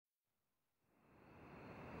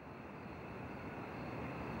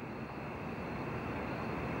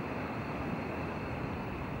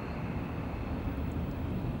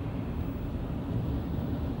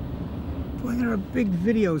Well, there are big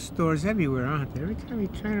video stores everywhere, aren't there? Every time you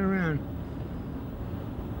turn around.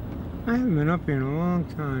 I haven't been up here in a long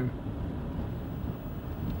time.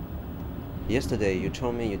 Yesterday you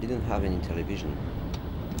told me you didn't have any television.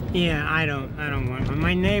 Yeah, I don't want one.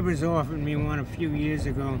 My neighbors offered me one a few years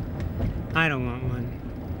ago. I don't want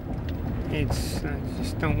one. I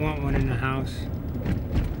just don't want one in the house.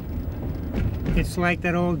 It's like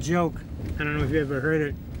that old joke. I don't know if you ever heard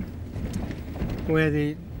it, where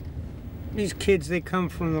these kids, they come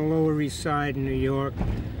from the Lower East Side in New York,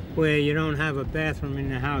 where you don't have a bathroom in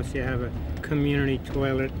the house, you have a community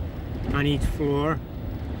toilet on each floor.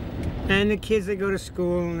 And the kids, they go to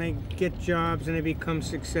school and they get jobs and they become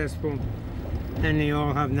successful, and they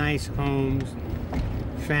all have nice homes,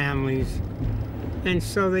 families. And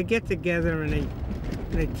so they get together and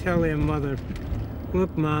they tell their mother,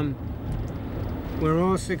 look, Mom, we're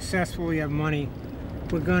all successful, we have money.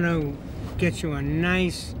 We're gonna get you a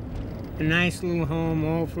nice little home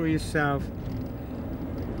all for yourself,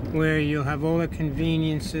 where you'll have all the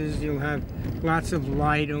conveniences, you'll have lots of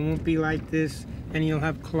light, it won't be like this, and you'll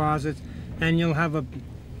have closets, and you'll have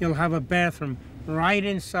a bathroom right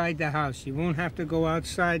inside the house. You won't have to go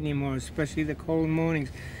outside anymore, especially the cold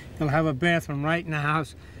mornings. You'll have a bathroom right in the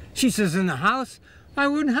house. She says, in the house? I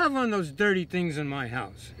wouldn't have one of those dirty things in my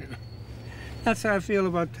house. That's how I feel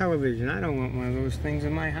about television. I don't want one of those things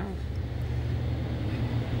in my house.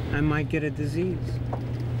 I might get a disease.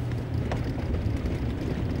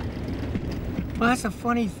 Well, that's a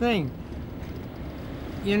funny thing.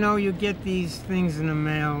 You know, you get these things in the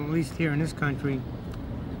mail, at least here in this country,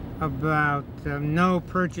 about no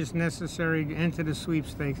purchase necessary to enter the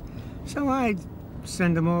sweepstakes. So I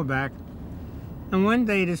send them all back. And one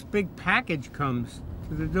day this big package comes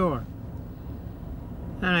to the door.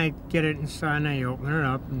 And I get it inside and I open it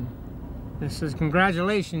up, and it says,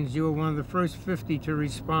 congratulations, you were one of the first 50 to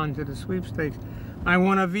respond to the sweepstakes. I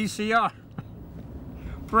won a VCR.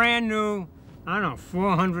 Brand new, I don't know,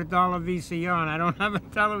 $400 VCR, and I don't have a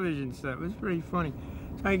television set. It was pretty funny.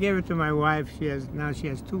 So I gave it to my wife. Now she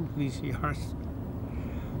has 2 VCRs.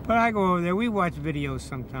 But I go over there, we watch videos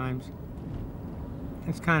sometimes.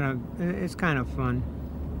 It's kind of fun,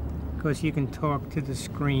 because you can talk to the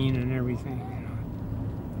screen and everything, you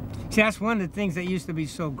know. See, that's one of the things that used to be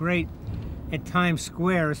so great at Times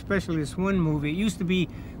Square, especially this one movie. It used to be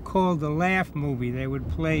called the Laugh Movie. They would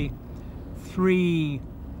play 3,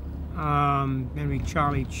 maybe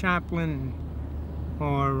Charlie Chaplin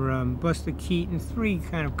or Buster Keaton, 3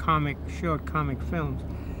 kind of short comic films.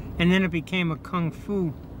 And then it became a Kung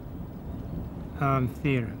Fu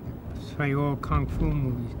theater. So all Kung Fu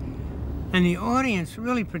movies. And the audience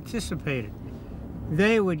really participated.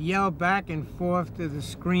 They would yell back and forth to the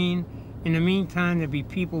screen. In the meantime, there'd be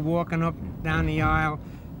people walking up and down the aisle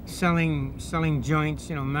selling joints,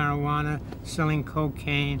 you know, marijuana, selling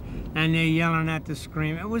cocaine, and they're yelling at the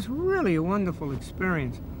screen. It was really a wonderful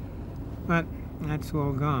experience. But that's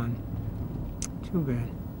all gone. Too bad.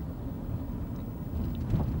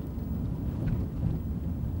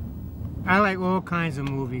 I like all kinds of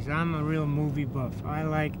movies. I'm a real movie buff. I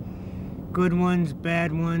like good ones,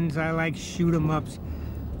 bad ones. I like shoot-'em-ups.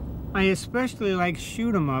 I especially like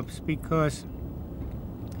shoot-'em-ups because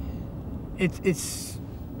it's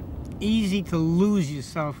easy to lose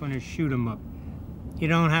yourself in a shoot-'em-up. You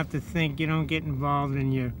don't have to think. You don't get involved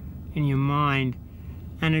in your mind.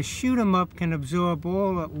 And a shoot-'em-up can absorb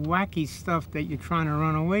all the wacky stuff that you're trying to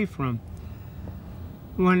run away from.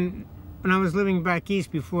 When I was living back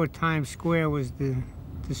east before Times Square was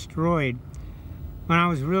destroyed, when I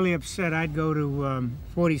was really upset, I'd go to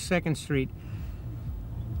 42nd Street,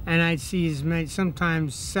 and I'd see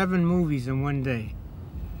sometimes 7 movies in one day.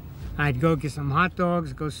 I'd go get some hot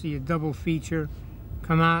dogs, go see a double feature,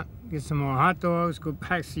 come out, get some more hot dogs, go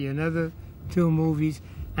back, see another 2 movies.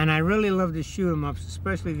 And I really love the shoot-'em-ups,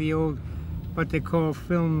 especially the old, what they call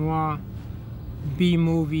film noir,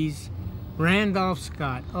 B-movies. Randolph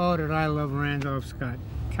Scott. Oh, did I love Randolph Scott.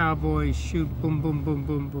 Cowboys, shoot, boom, boom, boom,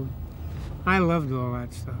 boom, boom. I loved all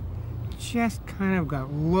that stuff. Just kind of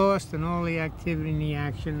got lost in all the activity and the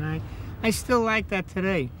action. And I still like that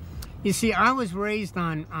today. You see, I was raised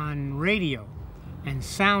on radio and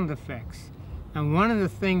sound effects. And one of the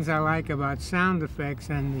things I like about sound effects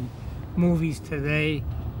and the movies today,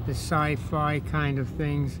 the sci-fi kind of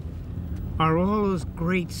things, are all those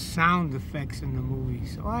great sound effects in the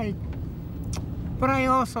movies. So but I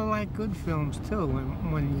also like good films too.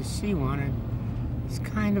 When you see one, it's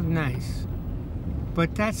kind of nice.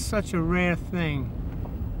 But that's such a rare thing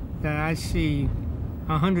that I see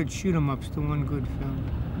 100 shoot-'em-ups to one good film.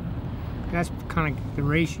 That's kind of the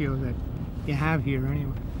ratio that you have here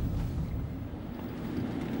anyway.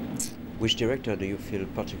 Which director do you feel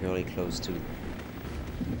particularly close to?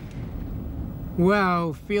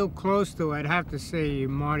 Well, feel close to, I'd have to say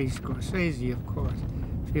Marty Scorsese, of course.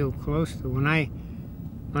 Feel close to. When I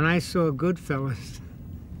saw Goodfellas,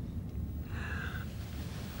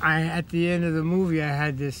 at the end of the movie, I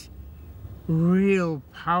had this real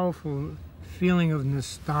powerful feeling of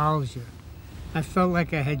nostalgia. I felt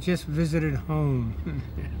like I had just visited home.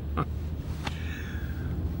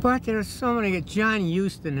 But there are so many. John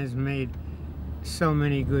Huston has made so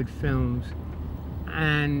many good films,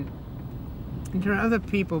 and there are other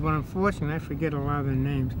people, but unfortunately I forget a lot of their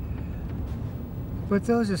names. But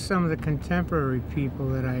those are some of the contemporary people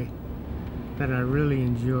that I really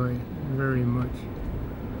enjoy very much.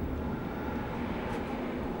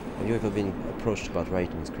 Have you ever been approached about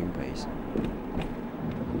writing screenplays?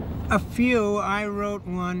 A few. I wrote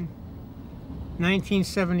one,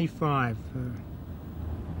 1975.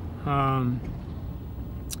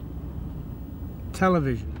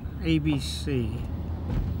 Television, ABC.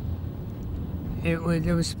 It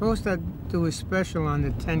was supposed to do a special on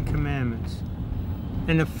the Ten Commandments.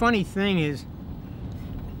 And the funny thing is,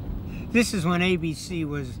 this is when ABC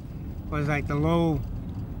was like the low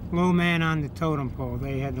man on the totem pole.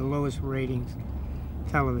 They had the lowest ratings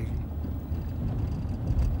in television.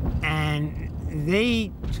 And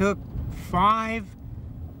they took 5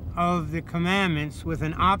 of the commandments with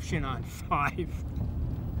an option on 5.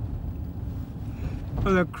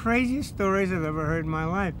 Well, the craziest stories I've ever heard in my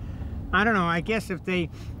life. I don't know, I guess if the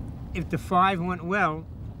 5 went well,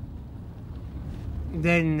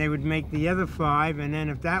 then they would make the other 5, and then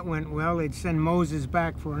if that went well, they'd send Moses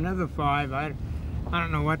back for another 5. I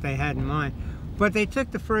don't know what they had in mind. But they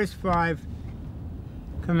took the first 5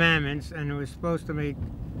 commandments, and it was supposed to make,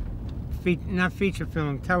 not feature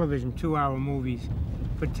film, television, 2-hour movies.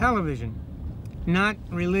 For television, not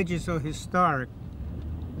religious or historic,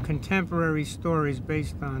 contemporary stories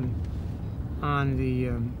based on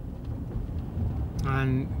the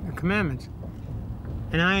commandments.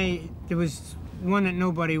 And there was one that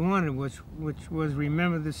nobody wanted, which was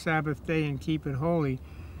remember the Sabbath day and keep it holy.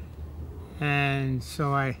 And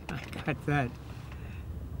so I got that.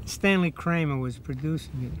 Stanley Kramer was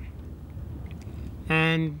producing it.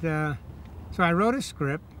 And so I wrote a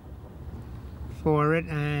script for it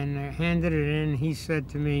and I handed it in. He said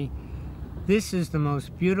to me, "This is the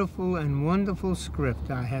most beautiful and wonderful script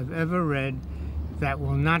I have ever read that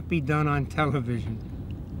will not be done on television."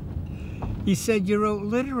 He said, "You wrote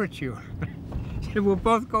literature." He said, "We'll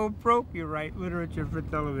both go broke, you write literature for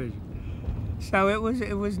television." So it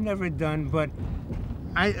was never done, but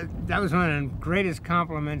that was one of the greatest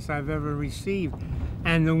compliments I've ever received.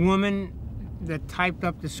 And the woman that typed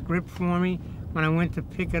up the script for me, when I went to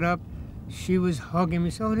pick it up, she was hugging me.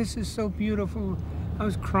 So, "Oh, this is so beautiful." I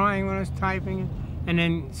was crying when I was typing it. And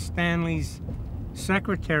then Stanley's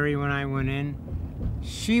secretary, when I went in,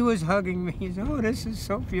 she was hugging me. She said, "Oh, this is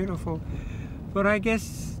so beautiful." But I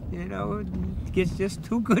guess, you know, it gets just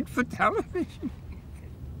too good for television.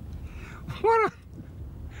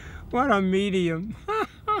 What a medium.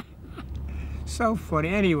 So funny.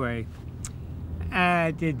 Anyway,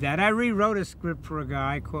 I did that. I rewrote a script for a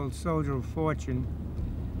guy called Soldier of Fortune.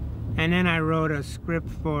 And then I wrote a script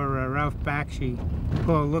for Ralph Bakshi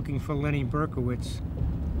called Looking for Lenny Berkowitz.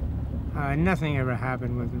 Nothing ever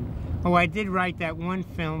happened with him. Oh, I did write that one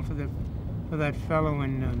film for that fellow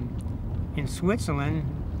in Switzerland,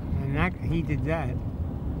 and he did that.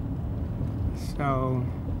 So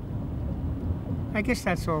I guess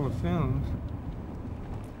that's all the films.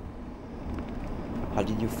 How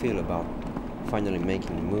did you feel about finally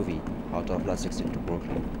making a movie out of Last Exit to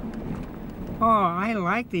Brooklyn? Oh, I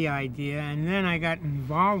liked the idea, and then I got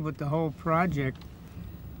involved with the whole project,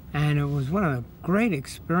 and it was one of the great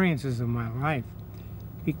experiences of my life,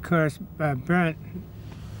 because Brent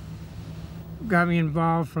got me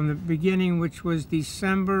involved from the beginning, which was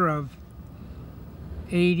December of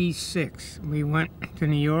 '86. We went to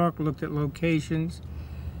New York, looked at locations,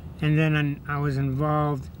 and then I was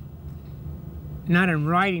involved, not in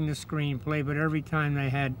writing the screenplay, but every time they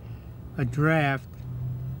had a draft,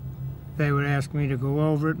 they would ask me to go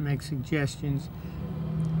over it, make suggestions.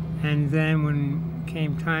 And then when it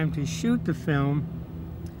came time to shoot the film,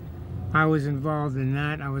 I was involved in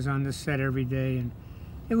that. I was on the set every day, and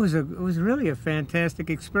it was really a fantastic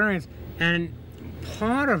experience. And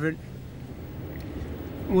part of it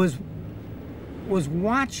was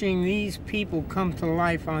watching these people come to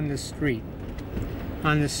life on the street,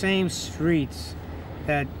 on the same streets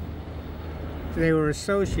that they were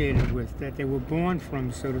associated with, that they were born from,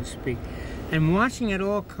 so to speak. And watching it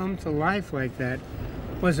all come to life like that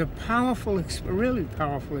was a powerful, really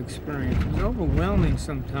powerful experience. It was overwhelming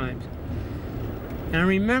sometimes. And I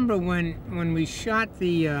remember when we shot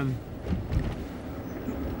the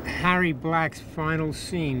Harry Black's final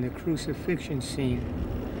scene, the crucifixion scene,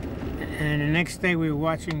 and the next day we were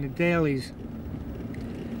watching the dailies,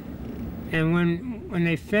 and when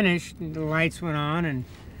they finished, the lights went on, and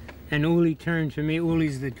Uli turned to me.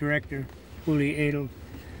 Uli's the director, Uli Edel,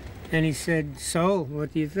 and he said, "So,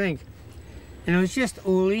 what do you think?" And it was just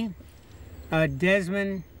Uli,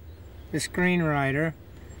 Desmond, the screenwriter,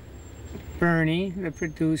 Bernie, the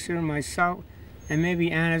producer, myself, and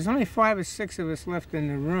maybe Anna. There's only 5 or 6 of us left in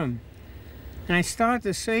the room. And I started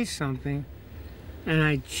to say something, and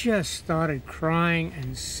I just started crying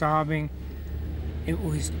and sobbing. It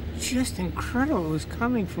was just incredible. It was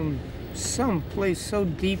coming from some place so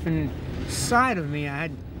deep inside of me. I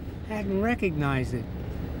hadn't recognized it.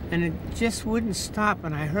 And it just wouldn't stop.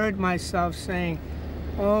 And I heard myself saying,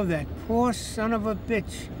 "Oh, that poor son of a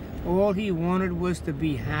bitch. All he wanted was to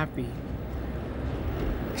be happy."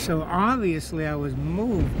 So obviously I was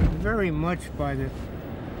moved very much by the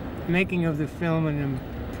making of the film and them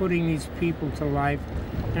putting these people to life.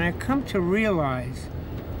 And I come to realize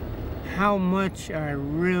how much I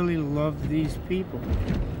really love these people.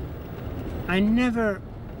 I never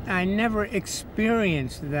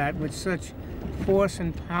experienced that with such force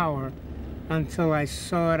and power until I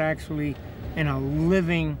saw it actually in a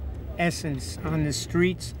living essence on the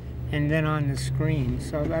streets and then on the screen.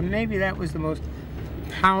 So maybe that was the most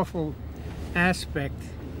powerful aspect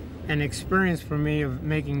and experience for me of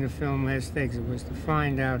making the film Last Exit, was to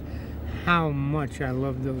find out how much I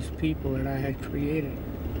loved those people that I had created.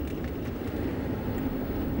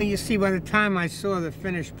 You see, by the time I saw the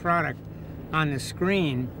finished product on the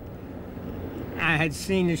screen, I had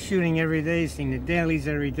seen the shooting every day, seen the dailies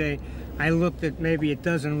every day. I looked at maybe a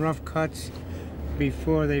dozen rough cuts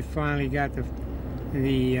before they finally got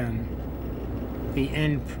the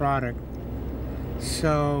end product.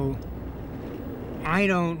 So I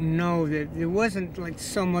don't know, that there wasn't like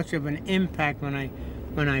so much of an impact when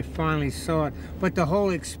I finally saw it, but the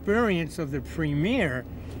whole experience of the premiere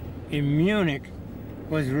in Munich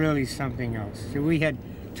was really something else. So we had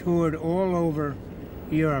toured all over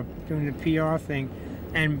Europe doing the PR thing,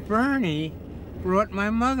 and Bernie brought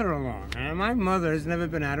my mother along. And my mother has never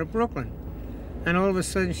been out of Brooklyn, and all of a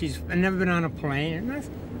sudden she's never been on a plane and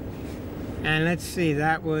nothing. And let's see,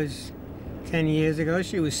 that was 10 years ago.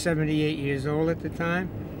 She was 78 years old at the time,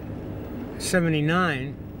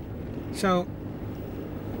 79. So,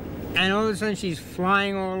 and all of a sudden she's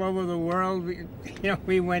flying all over the world.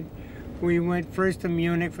 We went first to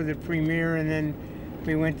Munich for the premiere, and then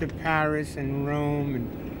we went to Paris and Rome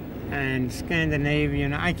and Scandinavia,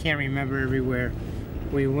 and I can't remember everywhere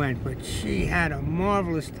we went, but she had a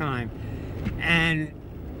marvelous time. And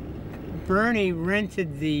Bernie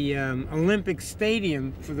rented the Olympic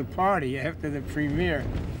Stadium for the party after the premiere.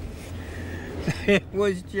 It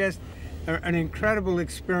was just an incredible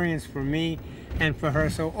experience for me and for her.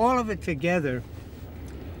 So all of it together,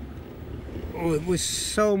 it was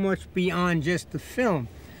so much beyond just the film.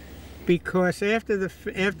 Because after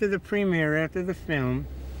the premiere, after the film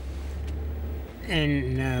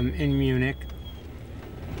in Munich,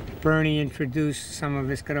 Bernie introduced some of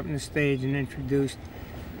us, got up on the stage and introduced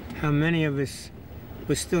how many of us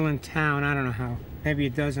were still in town. I don't know how, maybe a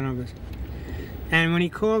dozen of us. And when he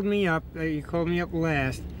called me up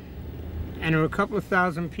last, and there were a couple of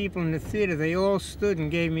thousand people in the theater. They all stood and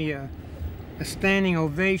gave me a standing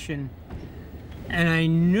ovation. And I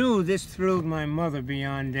knew this thrilled my mother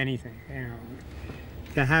beyond anything,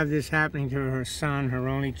 to have this happening to her son, her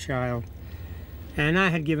only child. And I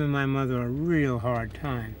had given my mother a real hard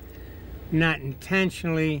time. Not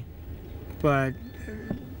intentionally, but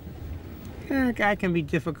I can be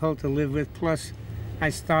difficult to live with. Plus, I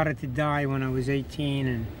started to die when I was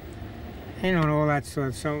 18 and all that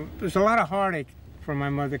sort. So there's a lot of heartache for my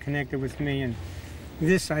mother connected with me, and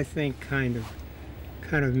this, I think, kind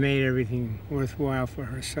of made everything worthwhile for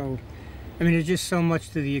her. So, I mean, there's just so much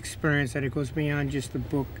to the experience that it goes beyond just the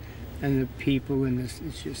book and the people, and it's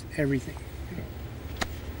just everything.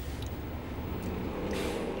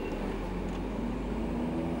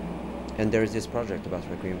 And there is this project about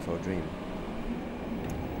Requiem for a Dream.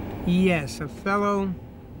 Yes, a fellow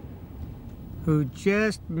who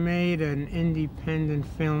just made an independent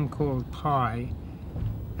film called Pi.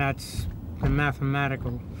 That's the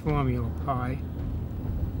mathematical formula Pi.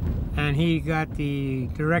 And he got the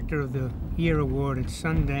Director of the Year award at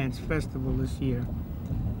Sundance Festival this year.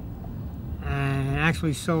 And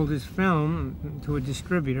actually sold his film to a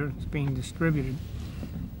distributor. It's being distributed.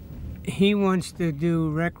 He wants to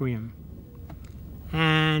do Requiem.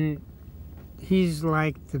 And he's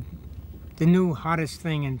like the the new hottest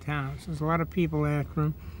thing in town. So there's a lot of people after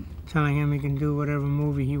him, telling him he can do whatever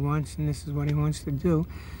movie he wants, and this is what he wants to do.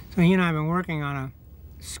 So he and I have been working on a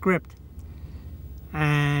script,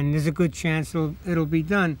 and there's a good chance it'll be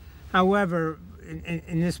done. However,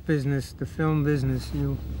 in this business, the film business,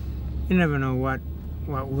 you never know what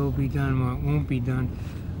will be done, what won't be done.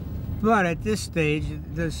 But at this stage,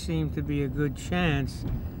 it does seem to be a good chance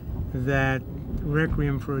that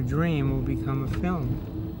Requiem for a Dream will become a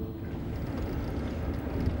film.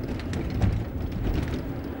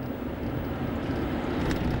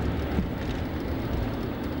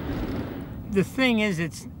 The thing is,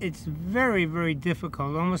 it's very, very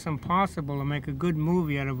difficult, almost impossible to make a good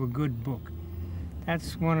movie out of a good book.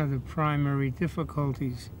 That's one of the primary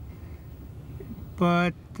difficulties.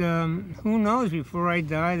 But who knows, before I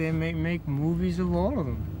die, they may make movies of all of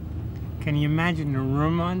them. Can you imagine The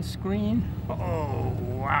Room on screen? Oh,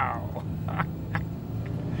 wow.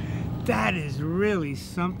 That is really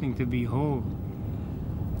something to behold.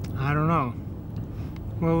 I don't know.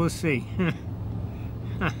 Well, we'll see.